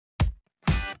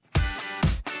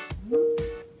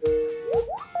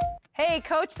Hey,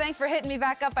 Coach, thanks for hitting me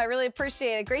back up. I really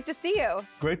appreciate it. Great to see you.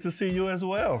 Great to see you as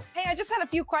well. Hey, I just had a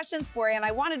few questions for you, and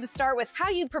I wanted to start with how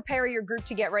you prepare your group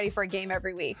to get ready for a game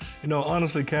every week. You know,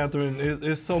 honestly, Kathryn,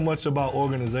 it's so much about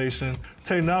organization.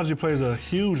 Technology plays a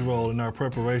huge role in our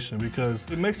preparation because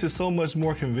it makes it so much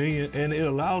more convenient, and it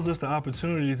allows us the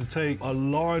opportunity to take a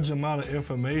large amount of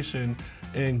information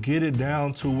and get it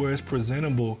down to where it's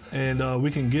presentable. And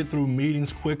we can get through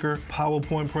meetings quicker,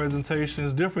 PowerPoint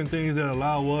presentations, different things that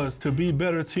allow us to be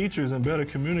better teachers and better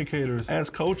communicators as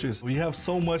coaches. We have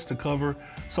so much to cover,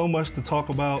 so much to talk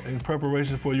about in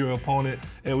preparation for your opponent,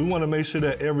 and we want to make sure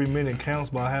that every minute counts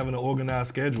by having an organized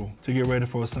schedule to get ready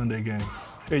for a Sunday game.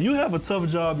 And you have a tough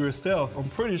job yourself. I'm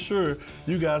pretty sure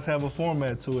you guys have a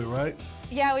format to it, right?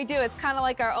 Yeah, we do. It's kind of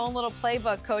like our own little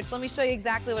playbook, Coach. Let me show you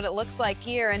exactly what it looks like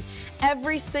here. And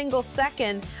every single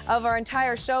second of our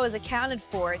entire show is accounted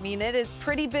for. I mean, it is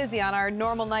pretty busy on our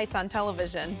normal nights on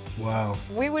television. Wow.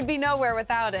 We would be nowhere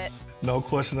without it. No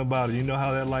question about it. You know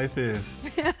how that life is.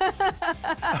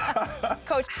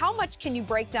 Coach, how much can you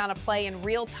break down a play in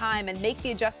real time and make the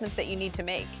adjustments that you need to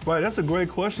make? Right, that's a great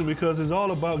question because it's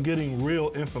all about getting real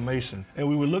information. And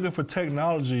we were looking for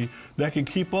technology that can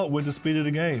keep up with the speed of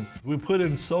the game. We put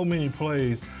in so many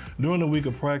plays during the week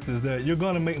of practice that you're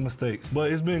going to make mistakes.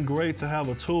 But it's been great to have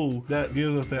a tool that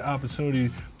gives us that opportunity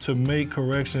to make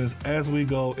corrections as we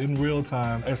go in real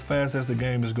time, as fast as the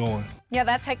game is going. Yeah,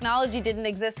 that technology didn't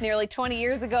exist nearly 20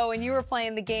 years ago when you were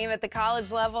playing the game at the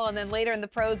college level and then later in the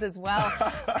pros as well.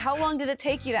 How long did it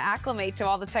take you to acclimate to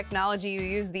all the technology you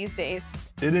use these days?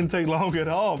 It didn't take long at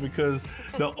all because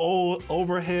the old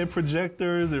overhead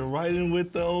projectors and writing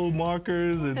with the old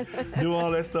markers and do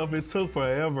all that stuff, it took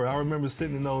forever. I remember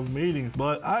sitting in those meetings,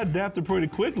 but I adapted pretty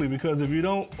quickly because if you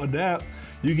don't adapt,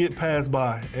 you get passed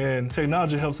by. And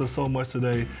technology helps us so much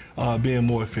today being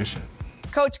more efficient.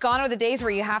 Coach, gone are the days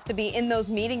where you have to be in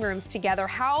those meeting rooms together.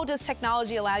 How does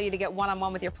technology allow you to get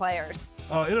one-on-one with your players?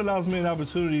 It allows me an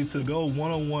opportunity to go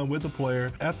one-on-one with the player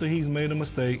after he's made a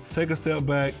mistake, take a step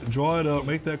back, draw it up,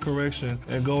 make that correction,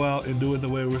 and go out and do it the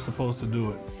way we're supposed to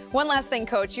do it. One last thing,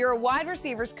 Coach. You're a wide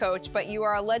receivers coach, but you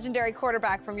are a legendary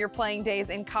quarterback from your playing days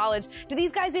in college. Do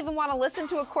these guys even want to listen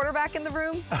to a quarterback in the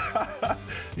room?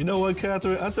 You know what,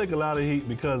 Kathryn? I take a lot of heat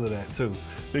because of that, too.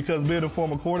 Because being a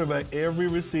former quarterback, every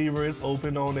receiver is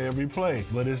open on every play,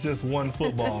 but it's just one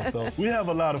football. So we have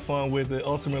a lot of fun with it.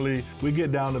 Ultimately, we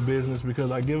get down to business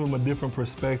because I give them a different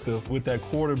perspective with that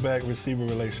quarterback-receiver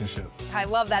relationship. I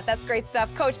love that. That's great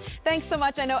stuff. Coach, thanks so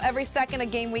much. I know every second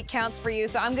of game week counts for you,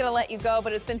 so I'm going to let you go,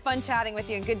 but it's been fun chatting with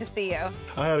you and good to see you.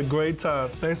 I had a great time.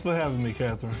 Thanks for having me,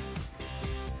 Kathryn.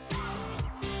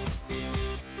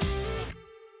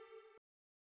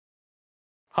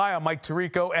 Hi, I'm Mike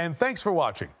Tirico, and thanks for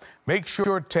watching. Make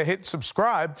sure to hit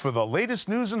subscribe for the latest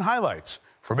news and highlights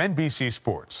from NBC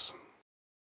Sports.